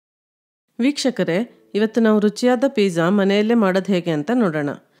ವೀಕ್ಷಕರೇ, ಇವತ್ತು ನಾವು ರುಚಿಯಾದ ಪಿಜ್ಜಾ ಮನೆಯಲ್ಲೇ ಮಾಡೋದು ಹೇಗೆ ಅಂತ ನೋಡೋಣ.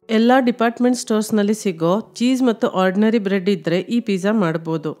 ಎಲ್ಲ ಡಿಪಾರ್ಟ್ಮೆಂಟ್ ಸ್ಟೋರ್ಸ್ನಲ್ಲಿ ಸಿಗೋ ಚೀಸ್ ಮತ್ತು ಆರ್ಡಿನರಿ ಬ್ರೆಡ್ ಇದ್ದರೆ ಈ ಪಿಜ್ಜಾ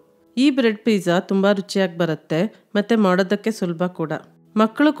ಮಾಡ್ಬೋದು. ಈ ಬ್ರೆಡ್ ಪಿಜ್ಜಾ ತುಂಬ ರುಚಿಯಾಗಿ ಬರುತ್ತೆ ಮತ್ತು ಮಾಡೋದಕ್ಕೆ ಸುಲಭ ಕೂಡ.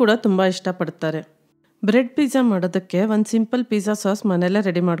 ಮಕ್ಕಳು ಕೂಡ ತುಂಬ ಇಷ್ಟಪಡ್ತಾರೆ. ಬ್ರೆಡ್ ಪಿಜ್ಜಾ ಮಾಡೋದಕ್ಕೆ ಒಂದು ಸಿಂಪಲ್ ಪಿಜ್ಜಾ ಸಾಸ್ ಮನೆಯಲ್ಲೇ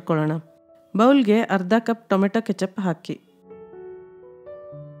ರೆಡಿ ಮಾಡ್ಕೊಳ್ಳೋಣ. ಬೌಲ್ಗೆ ಅರ್ಧ ಕಪ್ ಟೊಮೆಟೊ ಕೆಚಪ್ ಹಾಕಿ,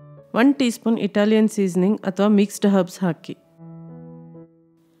 1 ಟೀ ಸ್ಪೂನ್ ಇಟಾಲಿಯನ್ ಸೀಸನಿಂಗ್ ಅಥವಾ ಮಿಕ್ಸ್ಡ್ ಹರ್ಬ್ಸ್ ಹಾಕಿ,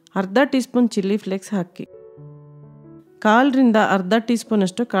 ಅರ್ಧ ಟೀ ಸ್ಪೂನ್ ಚಿಲ್ಲಿ ಫ್ಲೇಕ್ಸ್ ಹಾಕಿ, 1/4 ಅರ್ಧ ಟೀ ಸ್ಪೂನ್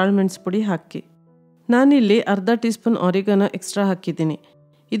ಅಷ್ಟು ಕಾಳು ಮೆಣಸು ಪುಡಿ ಹಾಕಿ. ನಾನಿಲ್ಲಿ ಅರ್ಧ ಟೀ ಸ್ಪೂನ್ ಒರಿಗಾನೋ ಎಕ್ಸ್ಟ್ರಾ ಹಾಕಿದ್ದೀನಿ.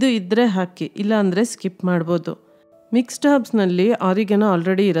 ಇದು ಇದ್ದರೆ ಹಾಕಿ, ಇಲ್ಲ ಅಂದರೆ ಸ್ಕಿಪ್ ಮಾಡ್ಬೋದು. ಮಿಕ್ಸ್ಡ್ ಹರ್ಬ್ಸ್ನಲ್ಲಿ ಆರಿಗಾನೋ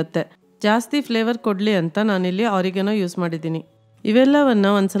ಆಲ್ರೆಡಿ ಇರುತ್ತೆ. ಜಾಸ್ತಿ ಫ್ಲೇವರ್ ಕೊಡಲಿ ಅಂತ ನಾನಿಲ್ಲಿ ಆರಿಗಾನೋ ಯೂಸ್ ಮಾಡಿದ್ದೀನಿ. ಇವೆಲ್ಲವನ್ನು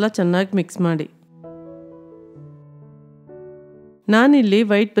ಒಂದ್ಸಲ ಚೆನ್ನಾಗಿ ಮಿಕ್ಸ್ ಮಾಡಿ. ನಾನಿಲ್ಲಿ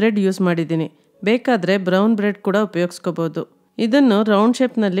ವೈಟ್ ಬ್ರೆಡ್ ಯೂಸ್ ಮಾಡಿದ್ದೀನಿ. ಬೇಕಾದರೆ ಬ್ರೌನ್ ಬ್ರೆಡ್ ಕೂಡ ಉಪಯೋಗಿಸ್ಕೋಬೋದು. ಇದನ್ನು ರೌಂಡ್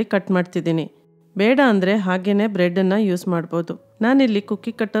ಶೇಪ್ನಲ್ಲಿ ಕಟ್ ಮಾಡ್ತಿದ್ದೀನಿ. ಬೇಡ ಅಂದರೆ ಹಾಗೇನೆ ಬ್ರೆಡನ್ನು ಯೂಸ್ ಮಾಡ್ಬೋದು. ನಾನಿಲ್ಲಿ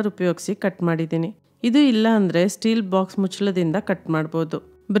ಕುಕ್ಕಿ ಕಟ್ಟರ್ ಉಪಯೋಗಿಸಿ ಕಟ್ ಮಾಡಿದ್ದೀನಿ. ಇದು ಇಲ್ಲ ಅಂದರೆ ಸ್ಟೀಲ್ ಬಾಕ್ಸ್ ಮುಚ್ಚಳದಿಂದ ಕಟ್ ಮಾಡ್ಬೋದು.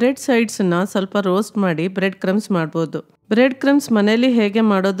 ಬ್ರೆಡ್ ಸೈಡ್ಸನ್ನು ಸ್ವಲ್ಪ ರೋಸ್ಟ್ ಮಾಡಿ ಬ್ರೆಡ್ ಕ್ರಮ್ಸ್ ಮಾಡ್ಬೋದು. ಬ್ರೆಡ್ ಕ್ರಮ್ಸ್ ಮನೇಲಿ ಹೇಗೆ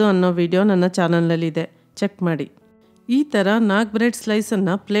ಮಾಡೋದು ಅನ್ನೋ ವಿಡಿಯೋ ನನ್ನ ಚಾನಲ್ನಲ್ಲಿದೆ, ಚೆಕ್ ಮಾಡಿ. ಈ ಥರ 4 ಬ್ರೆಡ್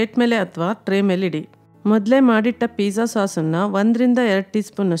ಸ್ಲೈಸನ್ನು ಪ್ಲೇಟ್ ಮೇಲೆ ಅಥವಾ ಟ್ರೇ ಮೇಲೆ ಇಡಿ. ಮೊದಲೇ ಮಾಡಿಟ್ಟ ಪಿಜ್ಜಾ ಸಾಸನ್ನು 1-2 ಟೀ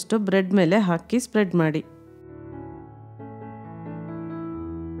ಸ್ಪೂನ್ ಅಷ್ಟು ಬ್ರೆಡ್ ಮೇಲೆ ಹಾಕಿ ಸ್ಪ್ರೆಡ್ ಮಾಡಿ.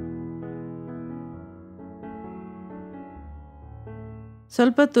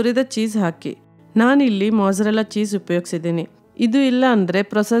 ಸ್ವಲ್ಪ ತುರಿದ ಚೀಸ್ ಹಾಕಿ. ನಾನಿಲ್ಲಿ ಮೊಝರೆಲ್ಲಾ ಚೀಸ್ ಉಪಯೋಗಿಸಿದ್ದೀನಿ. ಇದು ಇಲ್ಲ ಅಂದರೆ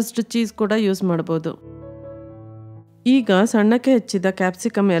ಪ್ರೊಸೆಸ್ಡ್ ಚೀಸ್ ಕೂಡ ಯೂಸ್ ಮಾಡ್ಬೋದು. ಈಗ ಸಣ್ಣಕ್ಕೆ ಹೆಚ್ಚಿದ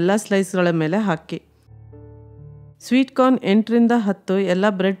ಕ್ಯಾಪ್ಸಿಕಮ್ ಎಲ್ಲ ಸ್ಲೈಸ್ಗಳ ಮೇಲೆ ಹಾಕಿ. ಸ್ವೀಟ್ ಕಾರ್ನ್ 8-10 ಎಲ್ಲ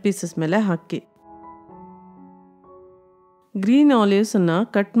ಬ್ರೆಡ್ ಪೀಸಸ್ ಮೇಲೆ ಹಾಕಿ. ಗ್ರೀನ್ ಆಲಿವ್ಸನ್ನು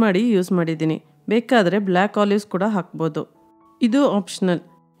ಕಟ್ ಮಾಡಿ ಯೂಸ್ ಮಾಡಿದ್ದೀನಿ. ಬೇಕಾದರೆ ಬ್ಲ್ಯಾಕ್ ಆಲಿವ್ಸ್ ಕೂಡ ಹಾಕ್ಬೋದು. ಇದು ಆಪ್ಷನಲ್.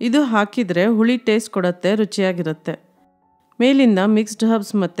 ಇದು ಹಾಕಿದರೆ ಹುಳಿ ಟೇಸ್ಟ್ ಕೊಡುತ್ತೆ, ರುಚಿಯಾಗಿರುತ್ತೆ. ಮೇಲಿಂದ ಮಿಕ್ಸ್ಡ್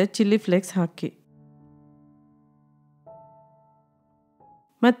ಹರ್ಬ್ಸ್ ಮತ್ತು ಚಿಲ್ಲಿ ಫ್ಲೇಕ್ಸ್ ಹಾಕಿ.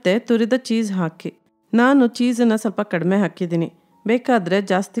 ಮತ್ತು ತುರಿದ ಚೀಸ್ ಹಾಕಿ. ನಾನು ಚೀಸನ್ನು ಸ್ವಲ್ಪ ಕಡಿಮೆ ಹಾಕಿದ್ದೀನಿ. ಬೇಕಾದರೆ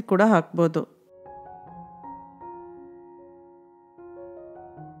ಜಾಸ್ತಿ ಕೂಡ ಹಾಕ್ಬೋದು.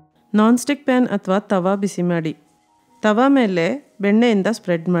 ನಾನ್ ಸ್ಟಿಕ್ ಪ್ಯಾನ್ ಅಥವಾ ತವಾ ಬಿಸಿ ಮಾಡಿ. ತವಾ ಮೇಲೆ ಬೆಣ್ಣೆಯಿಂದ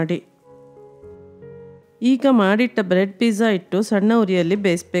ಸ್ಪ್ರೆಡ್ ಮಾಡಿ. ಈಗ ಮಾಡಿಟ್ಟ ಬ್ರೆಡ್ ಪಿಜ್ಜಾ ಇಟ್ಟು ಸಣ್ಣ ಉರಿಯಲ್ಲಿ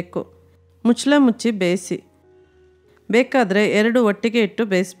ಬೇಯಿಸಬೇಕು. ಮುಚ್ಚಳ ಮುಚ್ಚಿ ಬೇಯಿಸಿ. ಬೇಕಾದರೆ 2 ಒಟ್ಟಿಗೆ ಇಟ್ಟು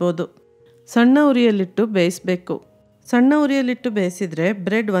ಬೇಯಿಸ್ಬೋದು. ಸಣ್ಣ ಉರಿಯಲ್ಲಿಟ್ಟು ಬೇಯಿಸಬೇಕು. ಸಣ್ಣ ಉರಿಯಲ್ಲಿಟ್ಟು ಬೇಯಿಸಿದರೆ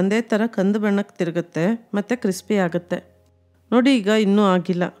ಬ್ರೆಡ್ ಒಂದೇ ಥರ ಕಂದು ಬಣ್ಣಕ್ಕೆ ತಿರುಗುತ್ತೆ ಮತ್ತು ಕ್ರಿಸ್ಪಿ ಆಗುತ್ತೆ. ನೋಡಿ, ಈಗ ಇನ್ನೂ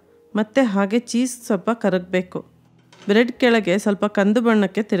ಆಗಿಲ್ಲ. ಮತ್ತು ಹಾಗೆ ಚೀಸ್ ಸ್ವಲ್ಪ ಕರಗಬೇಕು. ಬ್ರೆಡ್ ಕೆಳಗೆ ಸ್ವಲ್ಪ ಕಂದು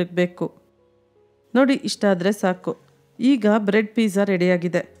ಬಣ್ಣಕ್ಕೆ ತಿರುಗಬೇಕು. ನೋಡಿ, ಇಷ್ಟಾದರೆ ಸಾಕು. ಈಗ ಬ್ರೆಡ್ ಪಿಜ್ಜಾ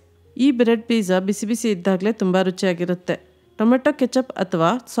ರೆಡಿಯಾಗಿದೆ. ಈ ಬ್ರೆಡ್ ಪಿಜ್ಜಾ ಬಿಸಿ ಬಿಸಿ ಇದ್ದಾಗಲೇ ತುಂಬ ರುಚಿಯಾಗಿರುತ್ತೆ. ಟೊಮೆಟೊ ಕೆಚಪ್ ಅಥವಾ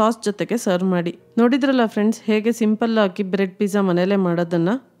ಸಾಸ್ ಜೊತೆಗೆ ಸರ್ವ್ ಮಾಡಿ. ನೋಡಿದ್ರಲ್ಲ ಫ್ರೆಂಡ್ಸ್, ಹೇಗೆ ಸಿಂಪಲ್ಲಾಗಿ ಬ್ರೆಡ್ ಪಿಜ್ಜಾ ಮನೆಯಲ್ಲೇ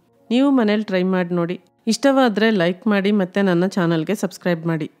ಮಾಡೋದನ್ನು. ನೀವು ಮನೇಲಿ ಟ್ರೈ ಮಾಡಿ ನೋಡಿ. ಇಷ್ಟವಾದರೆ ಲೈಕ್ ಮಾಡಿ ಮತ್ತು ನನ್ನ ಚಾನಲ್ಗೆ ಸಬ್ಸ್ಕ್ರೈಬ್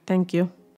ಮಾಡಿ. Thank you.